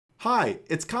Hi,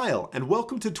 it's Kyle, and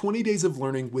welcome to 20 Days of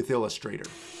Learning with Illustrator.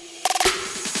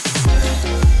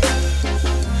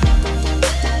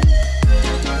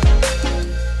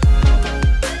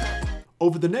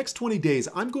 Over the next 20 days,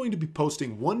 I'm going to be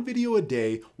posting one video a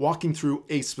day walking through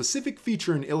a specific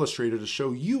feature in Illustrator to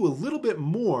show you a little bit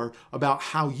more about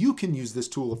how you can use this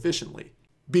tool efficiently.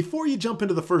 Before you jump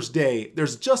into the first day,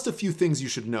 there's just a few things you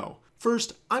should know.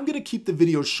 First, I'm going to keep the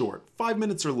videos short, 5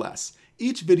 minutes or less.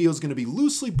 Each video is going to be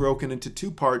loosely broken into two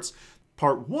parts.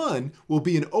 Part 1 will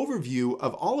be an overview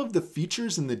of all of the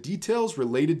features and the details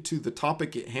related to the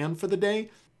topic at hand for the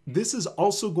day. This is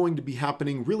also going to be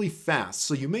happening really fast,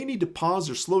 so you may need to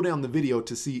pause or slow down the video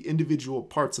to see individual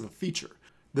parts of a feature.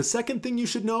 The second thing you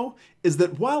should know is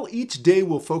that while each day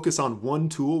will focus on one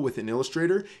tool within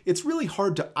Illustrator, it's really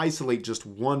hard to isolate just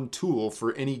one tool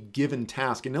for any given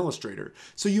task in Illustrator.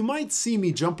 So you might see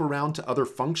me jump around to other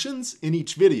functions in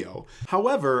each video.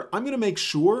 However, I'm going to make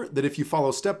sure that if you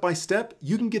follow step by step,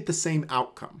 you can get the same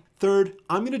outcome. Third,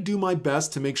 I'm going to do my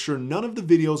best to make sure none of the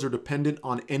videos are dependent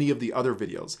on any of the other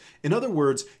videos. In other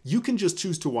words, you can just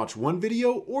choose to watch one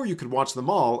video or you could watch them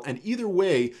all, and either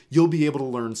way, you'll be able to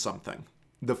learn something.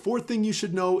 The fourth thing you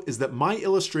should know is that my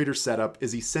Illustrator setup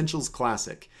is Essentials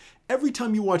Classic. Every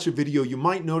time you watch a video, you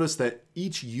might notice that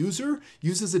each user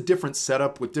uses a different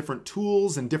setup with different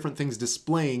tools and different things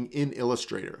displaying in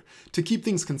Illustrator. To keep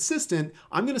things consistent,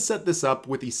 I'm going to set this up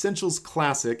with Essentials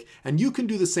Classic, and you can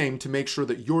do the same to make sure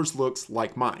that yours looks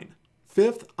like mine.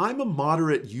 Fifth, I'm a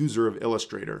moderate user of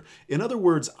Illustrator. In other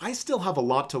words, I still have a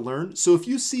lot to learn, so if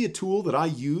you see a tool that I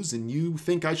use and you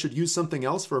think I should use something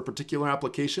else for a particular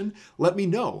application, let me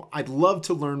know. I'd love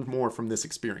to learn more from this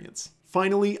experience.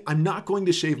 Finally, I'm not going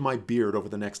to shave my beard over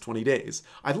the next 20 days.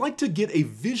 I'd like to get a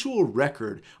visual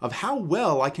record of how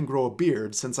well I can grow a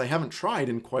beard since I haven't tried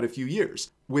in quite a few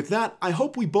years. With that, I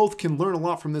hope we both can learn a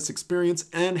lot from this experience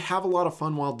and have a lot of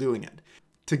fun while doing it.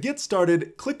 To get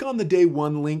started, click on the Day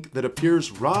 1 link that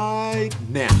appears right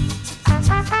now.